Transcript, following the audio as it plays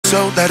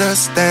So let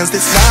us dance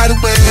this night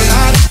away.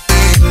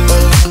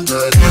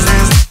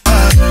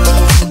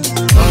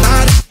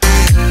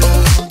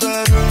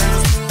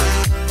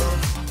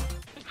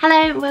 Hello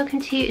and welcome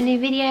to a new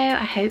video.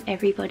 I hope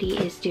everybody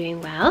is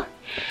doing well.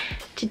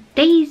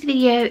 Today's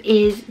video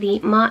is the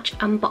March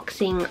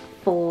unboxing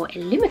for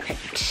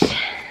Illumicrate.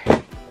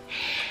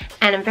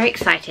 And I'm very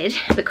excited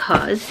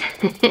because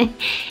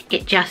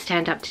it just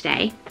turned up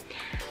today.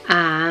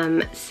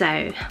 So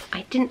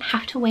I didn't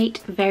have to wait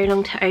very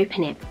long to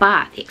open it,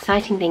 but the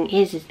exciting thing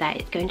is that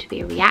it's going to be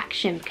a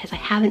reaction because I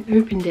haven't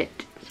opened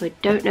it, so I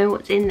don't know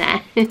what's in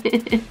there.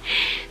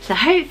 So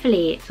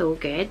hopefully it's all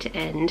good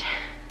and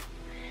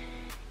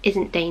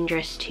isn't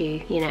dangerous to,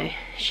 you know,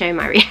 show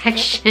my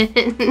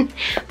reaction.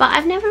 But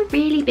I've never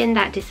really been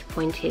that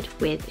disappointed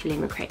with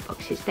Illumicrate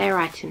boxes. Their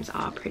items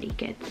are pretty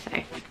good,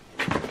 so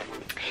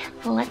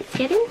let's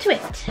get into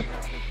it.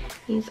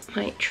 Use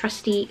my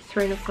trusty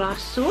Throne of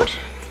Glass sword.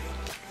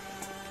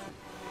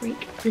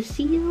 Break the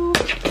seal.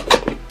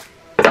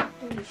 There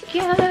we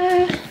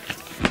go.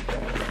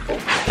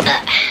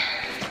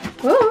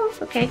 Whoa,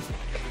 okay.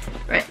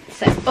 Right,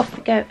 so off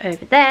we go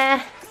over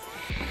there.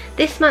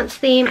 This month's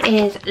theme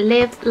is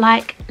Live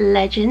Like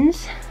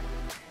Legends.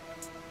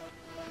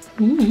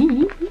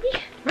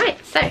 Right,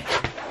 so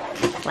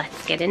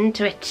let's get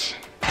into it.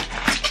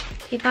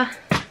 Paper.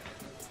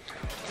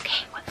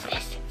 Okay, what's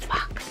this? It's a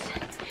box.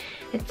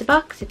 It's a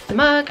box, it's a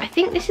mug. I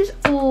think this is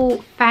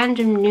all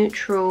fandom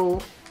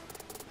neutral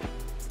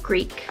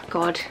Greek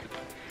god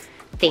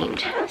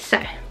themed.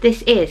 So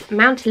this is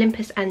Mount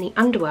Olympus and the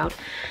Underworld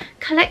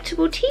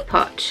collectible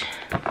teapot.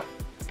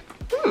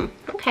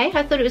 Okay,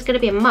 I thought it was going to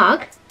be a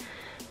mug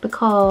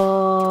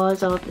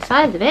because of the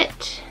size of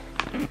it.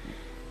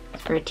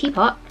 It's for a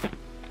teapot.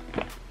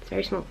 It's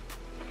very small.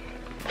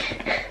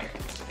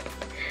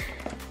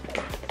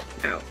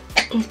 Oh,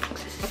 these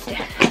boxes are stiff.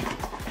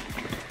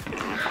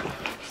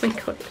 Oh my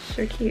god, it's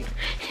so cute.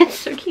 It's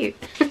so cute.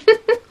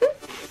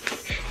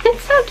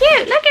 It's so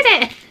cute, look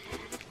at it.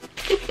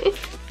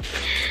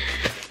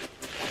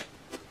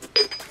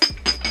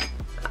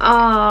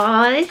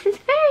 Oh, this is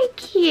very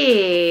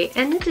cute.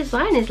 And the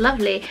design is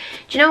lovely.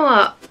 Do you know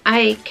what?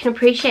 I can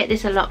appreciate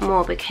this a lot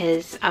more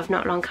because I've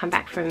not long come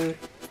back from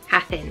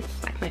Athens.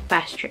 Like my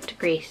first trip to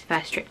Greece,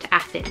 first trip to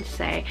Athens.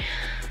 So,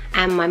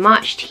 and my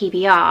March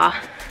TBR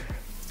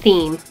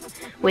theme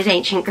was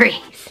ancient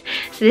Greece.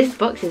 So this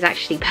box is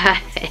actually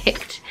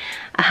perfect.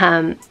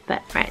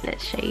 But right,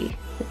 let's show you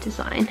the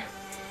design.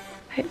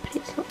 Hopefully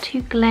it's not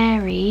too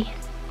glary,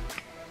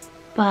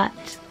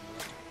 but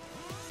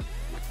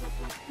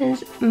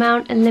there's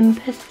Mount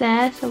Olympus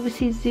there, so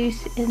obviously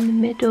Zeus in the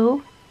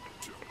middle.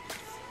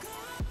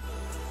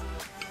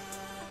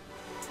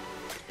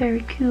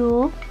 Very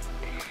cool.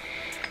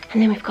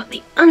 And then we've got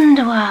the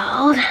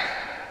Underworld,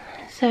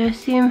 so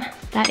assume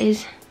that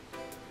is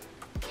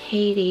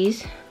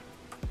Hades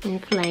in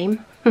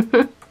flame.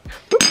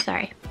 Oops,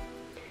 sorry.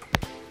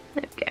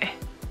 There we go.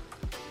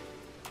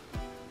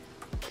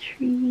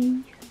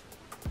 Tree.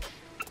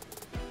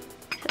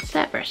 That's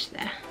Cerberus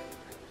there.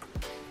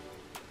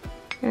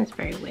 That's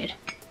very weird.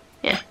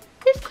 Yeah,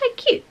 it's quite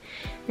cute.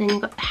 And then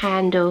you've got the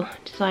handle,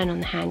 design on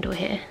the handle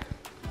here.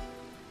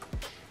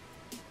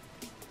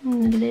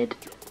 And the lid.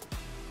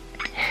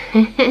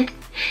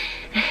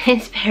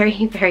 It's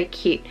very, very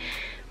cute.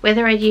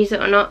 Whether I'd use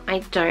it or not, I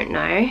don't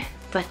know.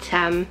 But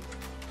yeah,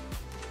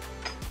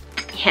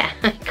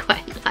 I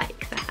quite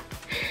like that.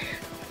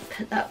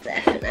 Put that up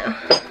there for now.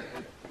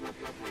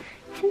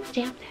 And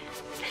stay up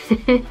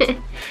there.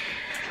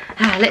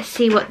 Let's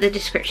see what the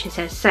description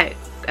says. So,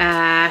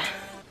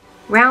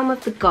 Realm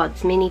of the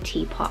Gods mini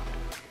teapot.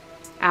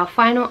 Our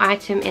final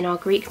item in our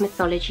Greek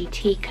mythology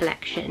tea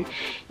collection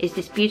is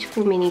this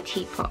beautiful mini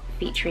teapot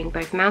featuring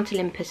both Mount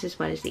Olympus as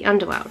well as the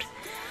Underworld.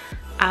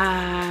 Did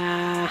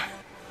I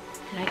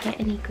get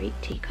any Greek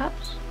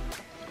teacups?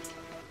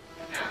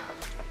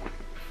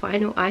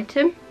 Final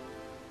item?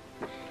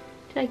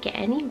 Did I get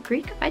any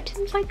Greek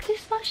items like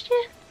this last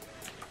year?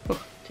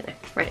 Oh, don't know.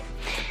 Right.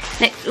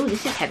 Next, oh,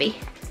 this is heavy.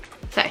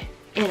 So,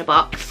 in a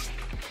box.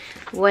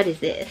 What is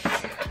this?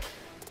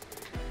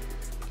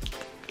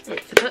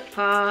 It's a book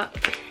part.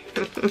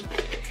 I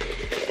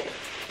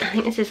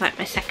think this is like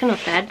my second or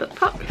third book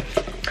part.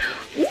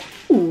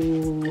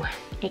 Ooh,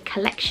 a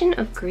collection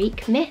of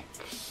Greek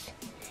myths.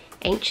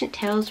 Ancient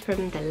tales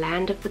from the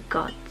land of the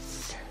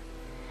gods.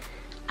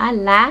 I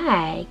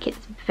like,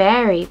 it's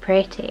very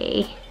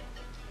pretty.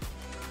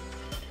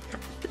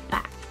 That's the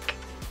back.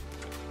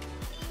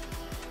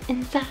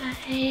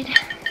 Inside.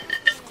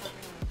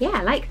 Yeah,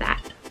 I like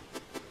that.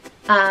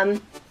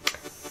 Can't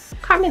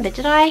remember,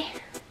 did I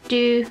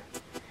do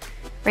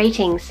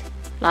ratings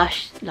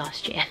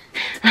last year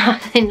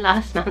in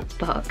last month's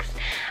box?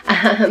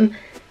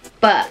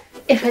 But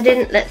if I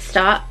didn't, let's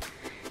start.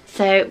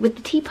 So with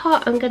the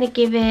teapot, I'm gonna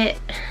give it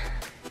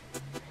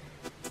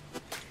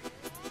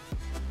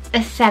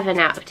a 7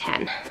 out of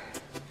 10.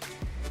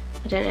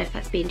 I don't know if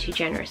that's being too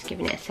generous,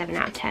 giving it a 7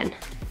 out of 10,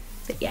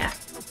 but yeah.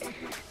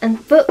 And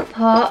the book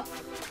part,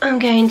 I'm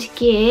going to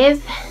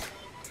give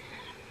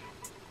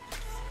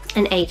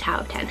an 8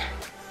 out of 10.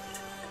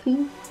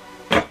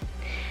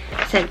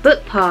 So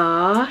book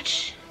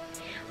part.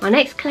 Our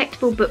next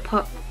collectible book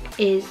part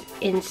is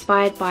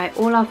inspired by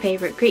all our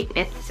favourite Greek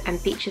myths and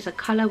features a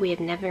colour we have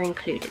never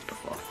included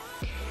before.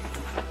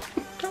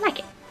 I like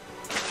it.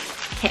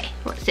 Okay,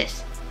 what's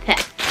this? There.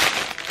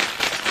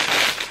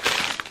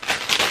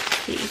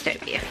 Please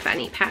don't be a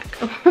fanny pack.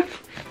 Oh,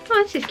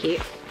 this is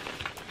cute.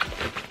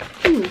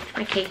 Ooh,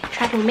 okay,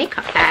 travel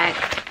makeup bag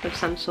of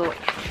some sort.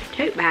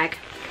 Tote bag.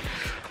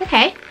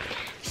 Okay,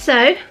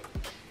 so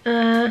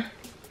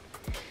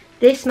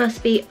this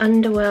must be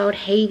Underworld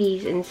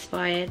Hades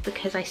inspired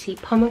because I see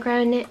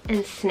pomegranate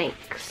and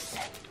snakes.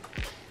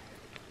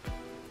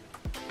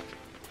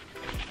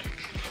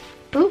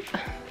 Ooh, so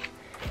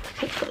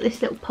it's got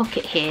this little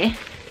pocket here,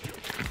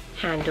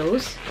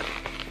 handles,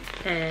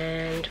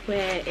 and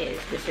where is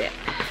the zip?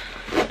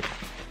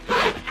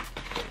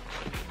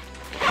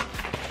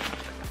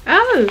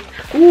 Oh,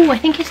 ooh, I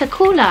think it's a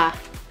cooler,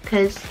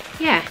 because,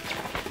 yeah,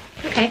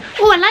 okay.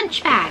 Oh, a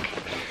lunch bag.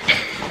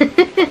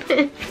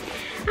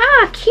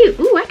 Ah, cute.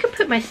 Ooh, I could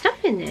put my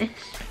stuff in this.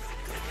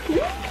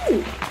 Ooh,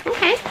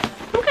 okay,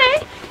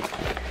 okay.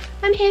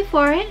 I'm here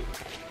for it.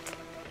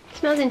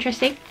 Smells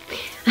interesting.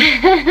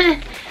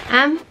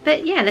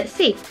 But yeah, let's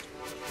see.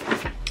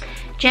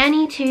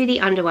 Journey to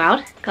the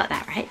underworld. Got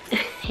that right.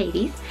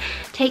 Hades.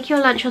 Take your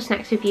lunch or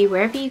snacks with you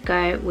wherever you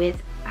go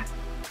with, I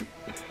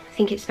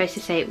think it's supposed to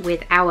say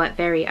with our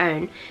very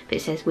own, but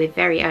it says with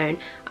very own,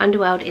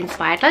 underworld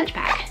inspired lunch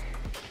bag.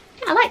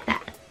 Yeah, I like that.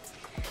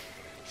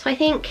 So I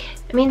think,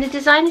 I mean, the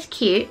design is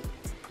cute.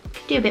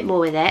 Could do a bit more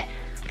with it,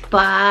 but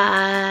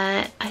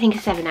I think a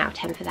 7 out of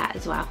 10 for that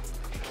as well.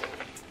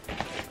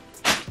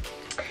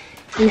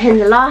 And then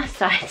the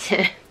last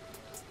item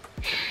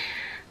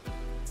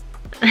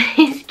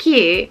is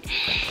cute.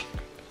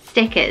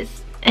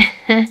 Stickers.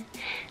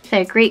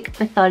 So Greek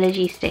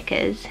mythology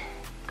stickers.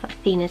 Got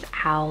Athena's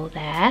owl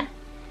there.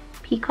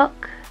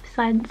 Peacock,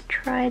 Poseidon's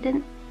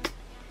trident.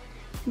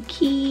 The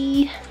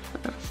key.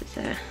 What else is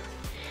there?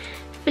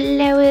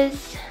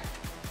 Flowers.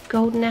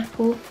 Golden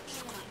apple.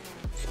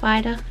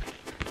 Spider.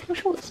 I'm not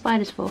sure what the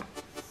spider's for.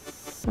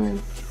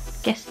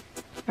 Guess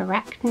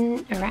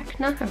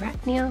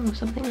arachnia or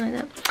something like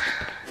that.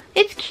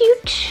 It's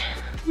cute.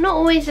 I'm not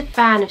always a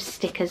fan of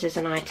stickers as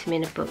an item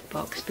in a book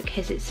box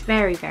because it's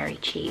very, very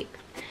cheap.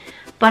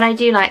 But I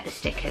do like the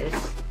stickers.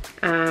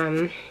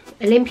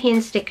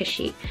 Olympian sticker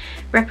sheet.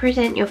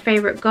 Represent your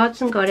favourite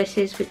gods and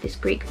goddesses with this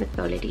Greek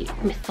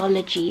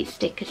mythology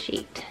sticker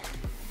sheet.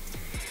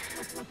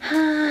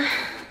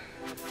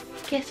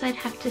 Guess I'd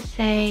have to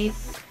say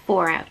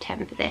 4 out of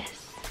 10 for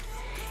this.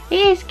 It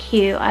is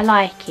cute, I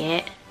like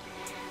it.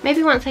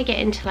 Maybe once I get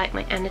into like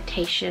my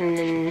annotation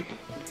and,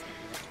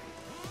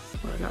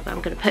 well, not that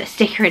I'm going to put a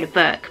sticker in a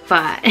book,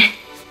 but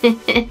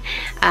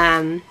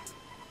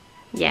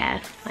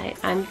yeah,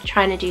 I'm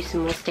trying to do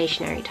some more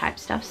stationery type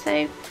stuff,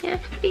 so yeah,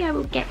 maybe I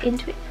will get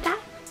into it with that.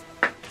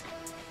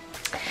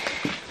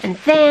 And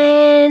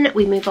then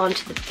we move on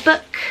to the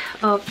book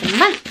of the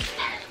month,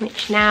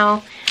 which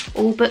now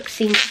all books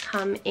seem to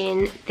come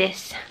in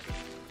this,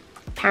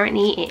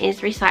 apparently it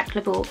is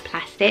recyclable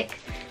plastic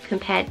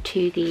compared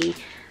to the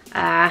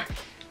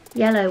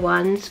yellow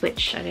ones,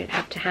 which I don't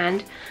have to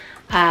hand,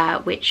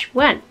 which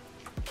weren't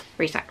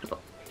recyclable.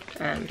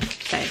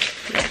 So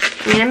yeah,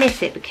 I mean, I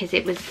miss it because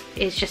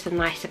it's just a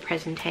nicer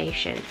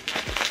presentation.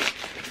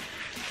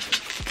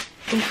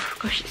 Oh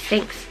gosh, it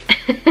stinks.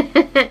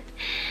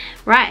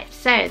 Right,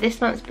 so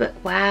this month's book,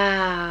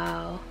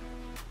 wow,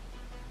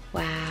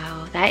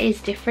 that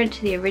is different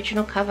to the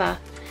original cover.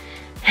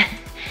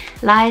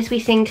 Lies We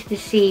Sing to the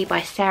Sea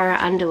by Sarah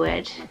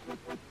Underwood.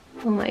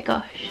 Oh my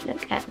gosh,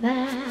 look at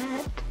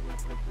that.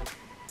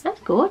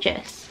 That's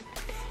gorgeous.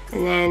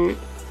 And then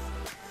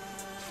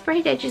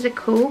sprayed edges are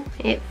cool.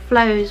 It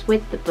flows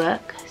with the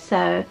book,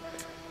 so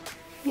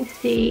you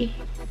see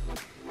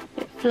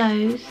it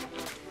flows.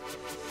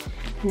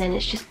 And then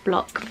it's just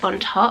block on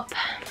top.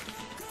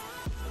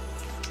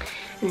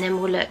 And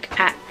then we'll look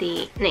at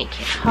the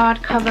naked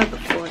hardcover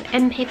before the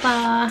end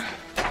paper.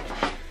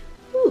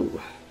 Ooh,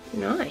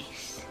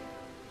 nice.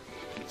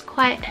 It's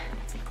quite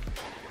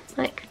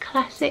like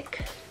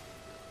classic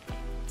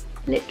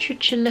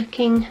literature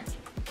looking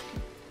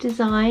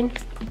design.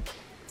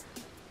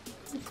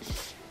 This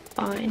is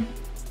fine.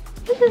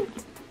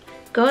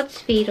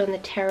 Gods feed on the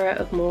terror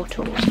of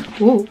mortals.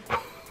 Ooh.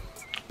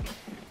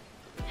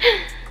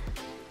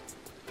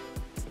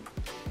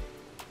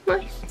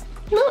 Nice,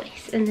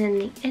 nice. And then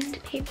the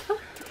end paper.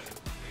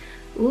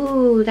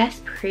 Ooh, that's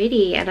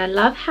pretty. And I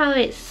love how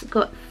it's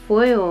got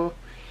foil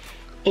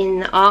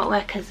in the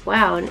artwork as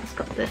well, and it's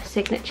got the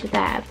signature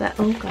there, but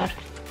oh god,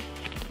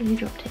 you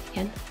dropped it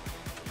again.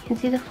 You can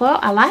see the foil.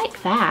 I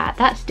like that.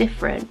 That's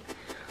different.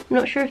 I'm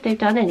not sure if they've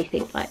done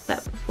anything like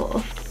that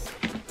before.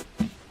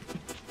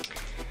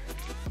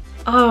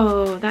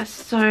 Oh, that's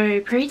so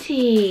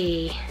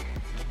pretty.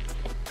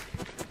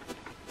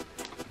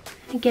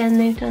 Again,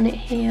 they've done it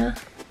here.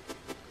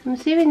 I'm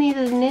assuming these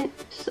are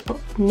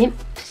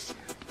nymphs,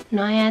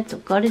 naiads or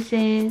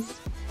goddesses.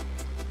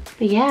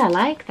 But yeah, I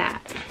like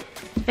that.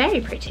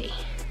 very pretty.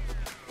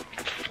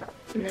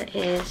 And that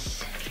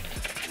is,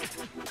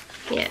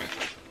 yeah,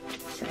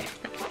 so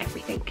that's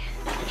everything.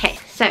 Okay,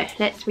 so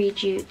let's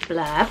read you the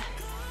blurb.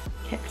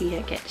 Hopefully you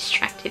don't get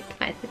distracted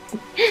by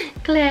the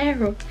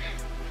glare or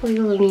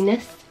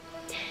oiliness.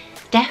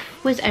 Death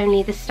was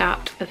only the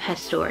start of her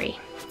story.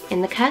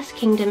 In the cursed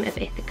kingdom of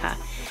Ithaca,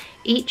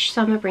 each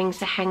summer brings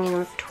the hanging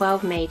of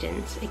 12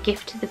 maidens, a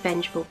gift to the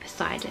vengeful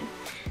Poseidon.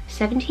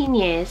 17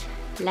 years,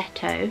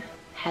 Leto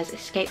has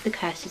escaped the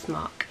curse's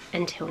mark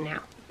until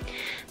now.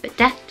 But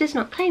death does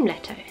not claim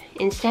Leto.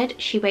 Instead,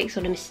 she wakes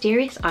on a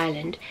mysterious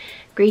island,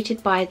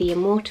 greeted by the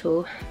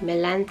immortal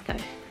Melantho.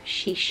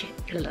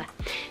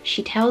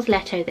 She tells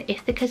Leto that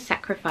Ithaca's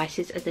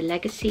sacrifices are the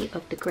legacy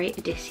of the great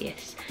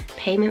Odysseus,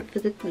 payment for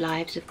the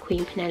lives of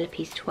Queen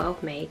Penelope's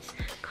 12 maids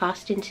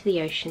cast into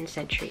the ocean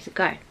centuries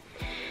ago.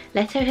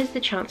 Leto has the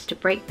chance to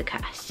break the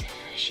curse.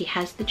 She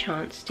has the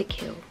chance to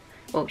kill,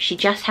 well, she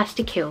just has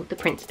to kill the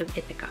Prince of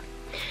Ithaca.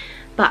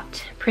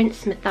 But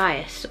Prince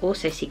Matthias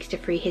also seeks to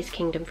free his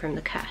kingdom from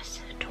the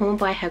curse. Torn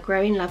by her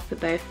growing love for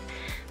both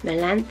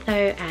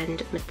Melantho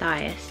and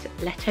Matthias,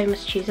 Leto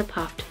must choose a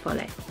path to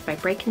follow. By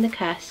breaking the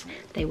curse,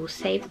 they will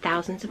save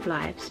thousands of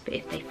lives, but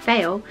if they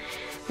fail,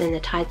 then the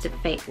tides of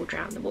fate will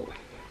drown them all.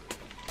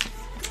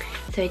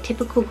 So a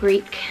typical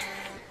Greek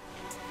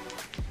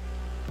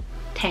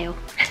tale.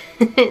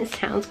 It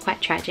sounds quite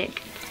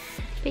tragic.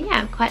 But yeah,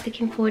 I'm quite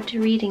looking forward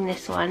to reading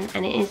this one,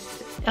 and it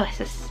is, oh, it's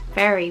a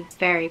very,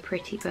 very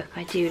pretty book.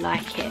 I do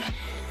like it.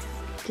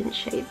 Didn't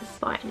show you the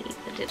spine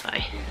either, did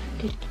I?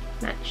 Did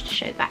manage to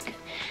show the back.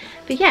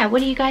 But yeah, what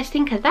do you guys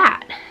think of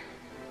that?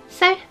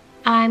 So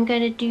I'm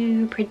going to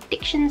do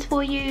predictions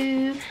for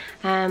you,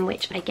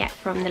 which I get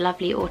from the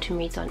lovely Autumn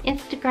Reads on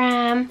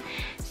Instagram.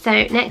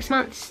 So next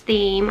month's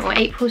theme, or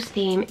April's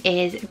theme,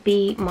 is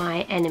Be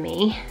My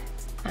Enemy.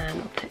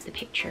 I'll put the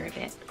picture of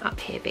it up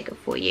here bigger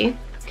for you.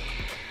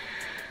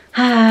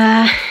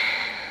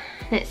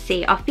 Let's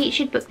see, our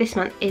featured book this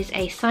month is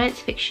a science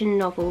fiction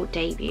novel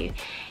debut.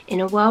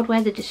 In a world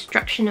where the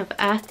destruction of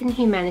Earth and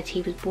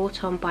humanity was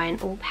brought on by an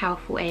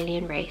all-powerful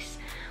alien race,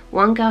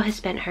 one girl has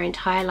spent her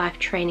entire life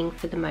training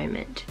for the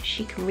moment.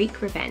 She can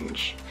wreak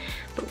revenge.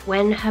 But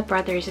when her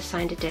brother is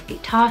assigned a deadly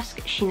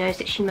task, she knows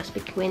that she must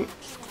begin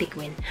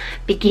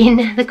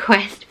the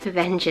quest for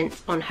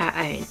vengeance on her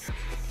own.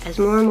 As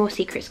more and more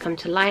secrets come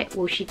to light,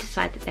 will she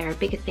decide that there are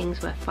bigger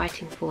things worth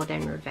fighting for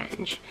than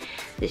revenge?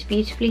 This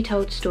beautifully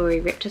told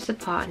story ripped us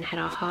apart and had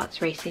our hearts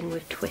racing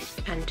with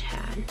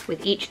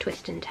each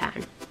twist and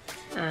turn.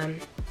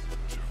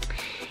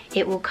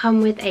 It will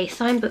come with a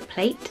signed book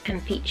plate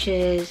and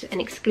features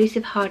an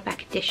exclusive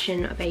hardback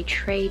edition of a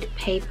trade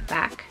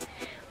paperback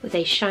with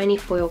a shiny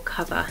foil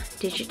cover,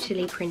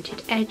 digitally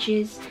printed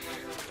edges,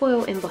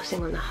 foil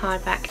embossing on the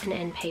hardback, and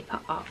end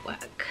paper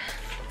artwork.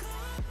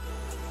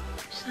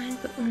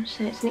 Signed book,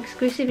 so it's an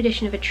exclusive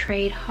edition of a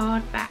trade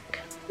hardback.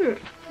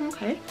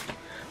 Okay,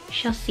 we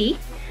shall see.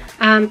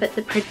 But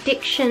the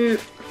prediction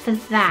for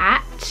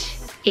that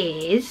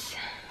is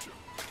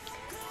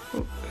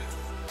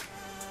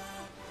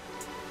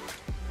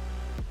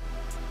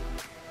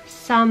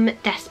some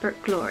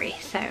desperate glory.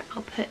 So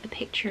I'll put a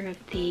picture of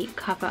the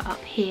cover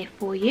up here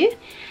for you,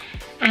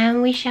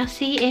 and we shall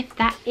see if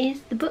that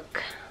is the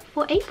book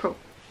for April.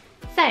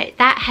 So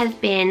that has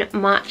been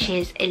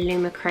March's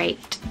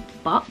Illumicrate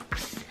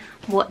box.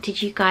 What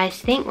did you guys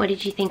think? What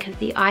did you think of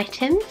the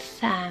items?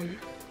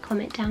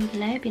 Comment down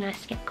below, it'd be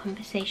nice to get a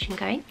conversation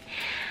going.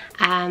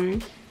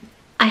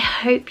 I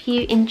hope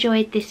you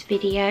enjoyed this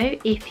video.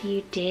 If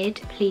you did,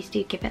 please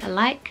do give it a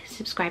like,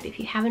 subscribe if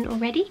you haven't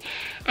already,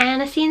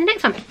 and I'll see you in the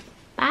next one.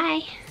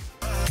 Bye.